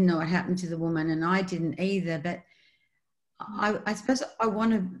 Rach didn't know what happened to the woman, and I didn't either. But I suppose I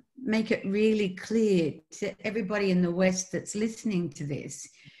want to make it really clear to everybody in the West that's listening to this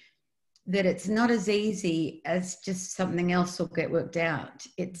that it's not as easy as just something else will get worked out.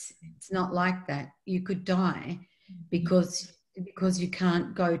 It's not like that. You could die because you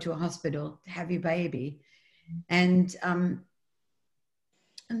can't go to a hospital to have your baby. And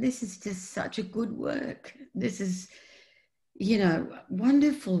this is just such a good work. This is, you know,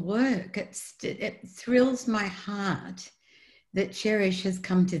 wonderful work. It thrills my heart that Cherish has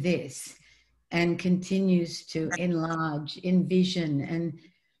come to this and continues to enlarge, envision,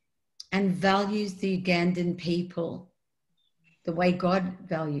 and values the Ugandan people the way God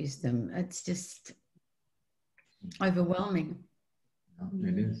values them. It's just overwhelming.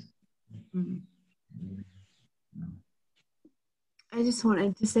 It is. I just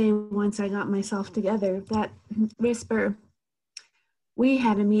wanted to say, once I got myself together, that Whisper, we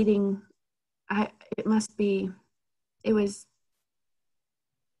had a meeting. It was,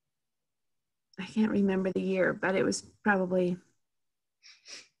 I can't remember the year, but it was probably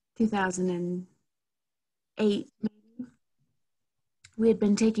 2008 maybe. We had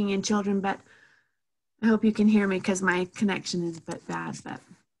been taking in children, but I hope you can hear me because my connection is a bit bad. But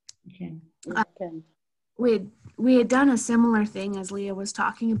Okay. we had done a similar thing as Leah was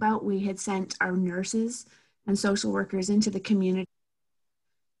talking about. We had sent our nurses and social workers into the community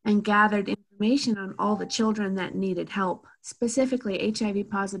and gathered information on all the children that needed help, specifically HIV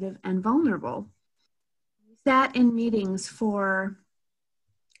positive and vulnerable. We sat in meetings for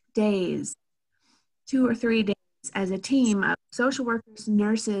days, 2 or 3 days, as a team of social workers,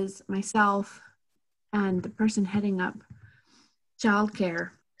 nurses, myself, and the person heading up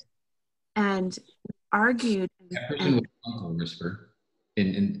childcare, and argued. That person was Uncle Risper.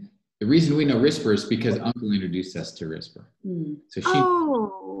 And the reason we know Risper is because Uncle introduced us to Risper. So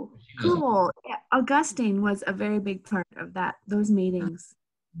cool. Yeah, Augustine was a very big part of those meetings.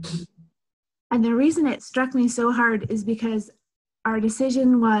 And the reason it struck me so hard is because our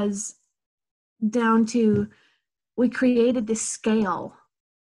decision was down to, we created this scale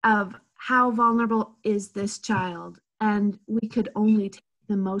of how vulnerable is this child, and we could only take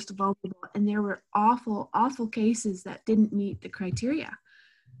the most vulnerable, and there were awful, awful cases that didn't meet the criteria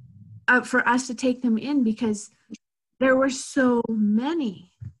for us to take them in, because there were so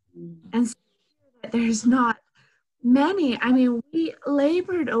many, and so there's not many. I mean, we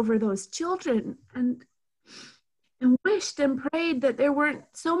labored over those children and wished and prayed that there weren't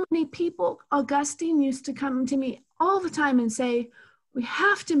so many people. Augustine used to come to me all the time and say, we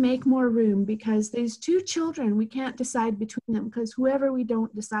have to make more room because there's 2 children. We can't decide between them because whoever we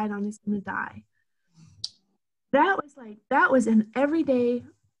don't decide on is going to die. That was an everyday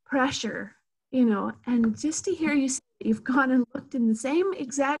pressure, you know, and just to hear you say you've gone and looked in the same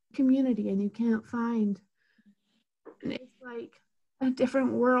exact community and you can't find, and it's like a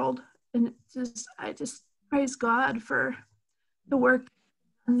different world. And I just praise God for the work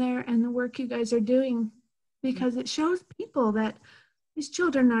in there and the work you guys are doing, because it shows people that these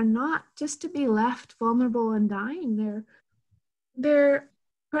children are not just to be left vulnerable and dying. They're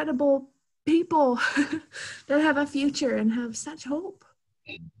credible people that have a future and have such hope.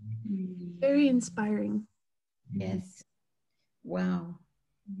 Very inspiring. Yes. Wow.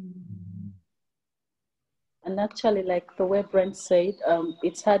 And actually, like the way Brent said,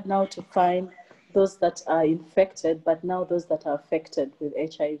 it's hard now to find those that are infected, but now those that are affected with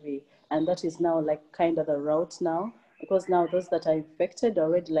HIV. And that is now like kind of the route now, because now those that are infected are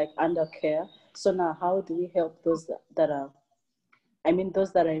already like under care. So now how do we help those that are,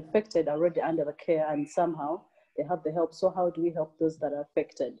 those that are infected are already under the care and somehow they have the help. So how do we help those that are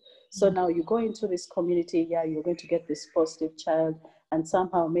affected? So now you go into this community, you're going to get this positive child, and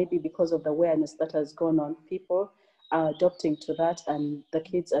somehow maybe because of the awareness that has gone on, people are adopting to that and the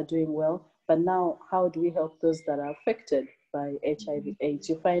kids are doing well. But now how do we help those that are affected by HIV/AIDS?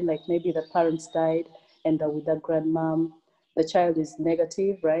 You find like maybe the parents died and with the grandmom, the child is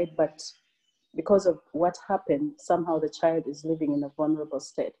negative, right? But because of what happened, somehow the child is living in a vulnerable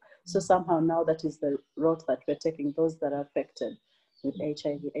state. So somehow now that is the route that we're taking, those that are affected with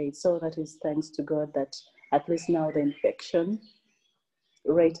HIV/AIDS. So that is thanks to God that at least now the infection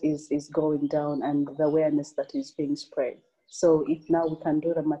rate is going down and the awareness that is being spread. So if now we can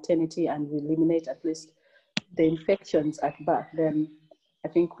do the maternity and we eliminate at least the infections at birth, then I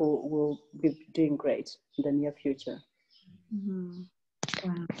think we'll be doing great in the near future. Mm-hmm.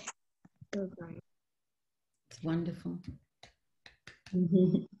 Wow. So great. It's wonderful.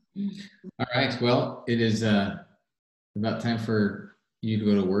 All right. Well, it is about time for you to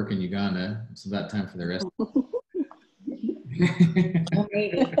go to work in Uganda. It's about time for the rest. Well,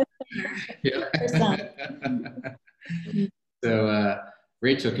 maybe. Yeah. For some. So,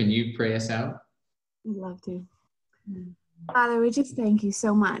 Rachel, can you pray us out? I'd love to. Father, we just thank you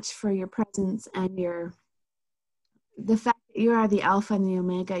so much for your presence and the fact that you are the Alpha and the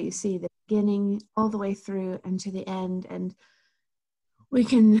Omega. You see the beginning all the way through and to the end. And we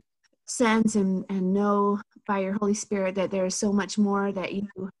can sense and know by your Holy Spirit that there is so much more that you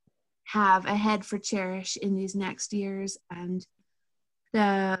have ahead for Cherish in these next years. And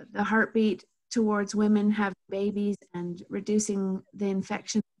the heartbeat towards women having babies and reducing the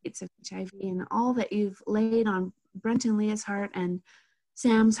infection rates of HIV and all that you've laid on Brent and Leah's heart and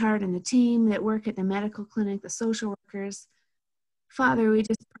Sam's heart and the team that work at the medical clinic, the social workers. Father, we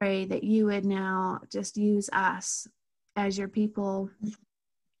just pray that you would now just use us as your people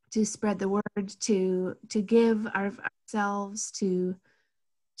to spread the word, to give ourselves, to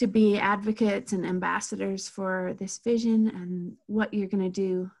be advocates and ambassadors for this vision and what you're going to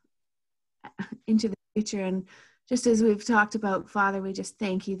do into the future. And just as we've talked about, Father, we just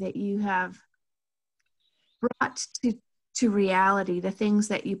thank you that you have brought to reality the things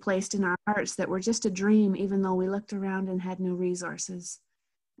that you placed in our hearts that were just a dream, even though we looked around and had no resources.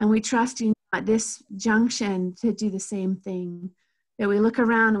 And we trust you at this junction to do the same thing, that we look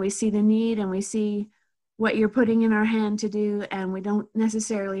around and we see the need and we see what you're putting in our hand to do, and we don't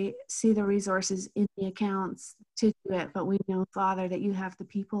necessarily see the resources in the accounts to do it, but we know, Father, that you have the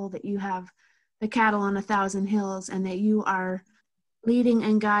people, that you have the cattle on 1,000 hills, and that you are leading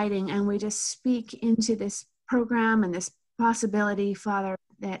and guiding. And we just speak into this program and this possibility, Father,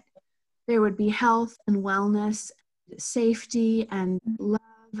 that there would be health and wellness, safety and love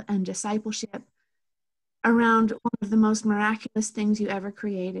and discipleship around one of the most miraculous things you ever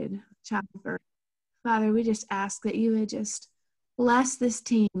created, childbirth. Father, we just ask that you would just bless this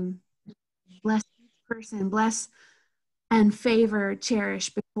team, bless each person, bless and favor Cherish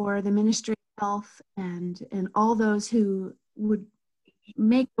before the Ministry of Health and all those who would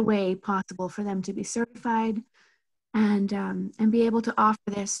make the way possible for them to be certified and be able to offer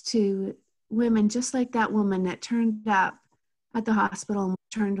this to women just like that woman that turned up at the hospital and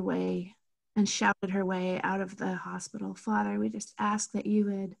turned away and shouted her way out of the hospital. Father, we just ask that you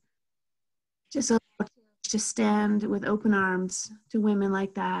would just allow to stand with open arms to women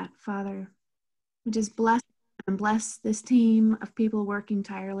like that. Father, we just bless and bless this team of people working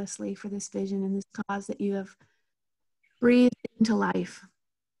tirelessly for this vision and this cause that you have breathed into life.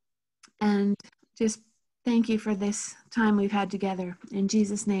 And just thank you for this time we've had together. In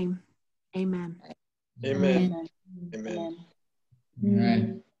Jesus' name, amen. Amen. Amen. All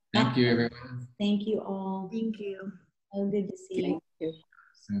right. Thank you, everyone. Thank you all. Thank you. So good to see you.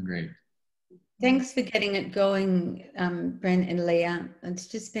 So great. Thanks for getting it going, Brent and Leah. It's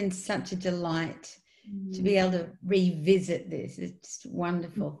just been such a delight to be able to revisit this. It's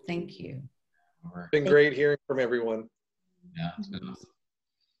wonderful. Thank you. It's been great hearing from everyone. Yeah, it's been awesome.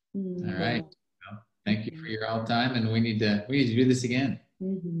 All right. Well, thank you for your all time, and we need to do this again.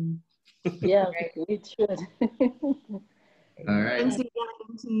 Yeah, we should. All right. Thanks again,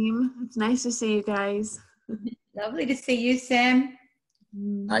 team. It's nice to see you guys. Lovely to see you, Sam.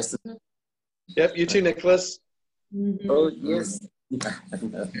 Nice to Yep, you too, Nicholas. Oh, yes.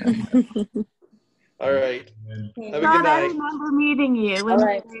 All right. Have a good God, I night. remember meeting you when we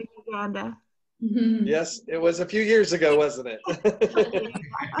were in Uganda. Yes, it was a few years ago, wasn't it?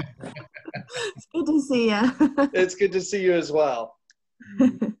 It's good to see you. It's good to see you as well.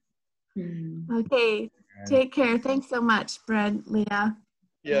 Okay, take care. Thanks so much, Brent, Leah.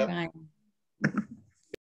 Yeah. Bye.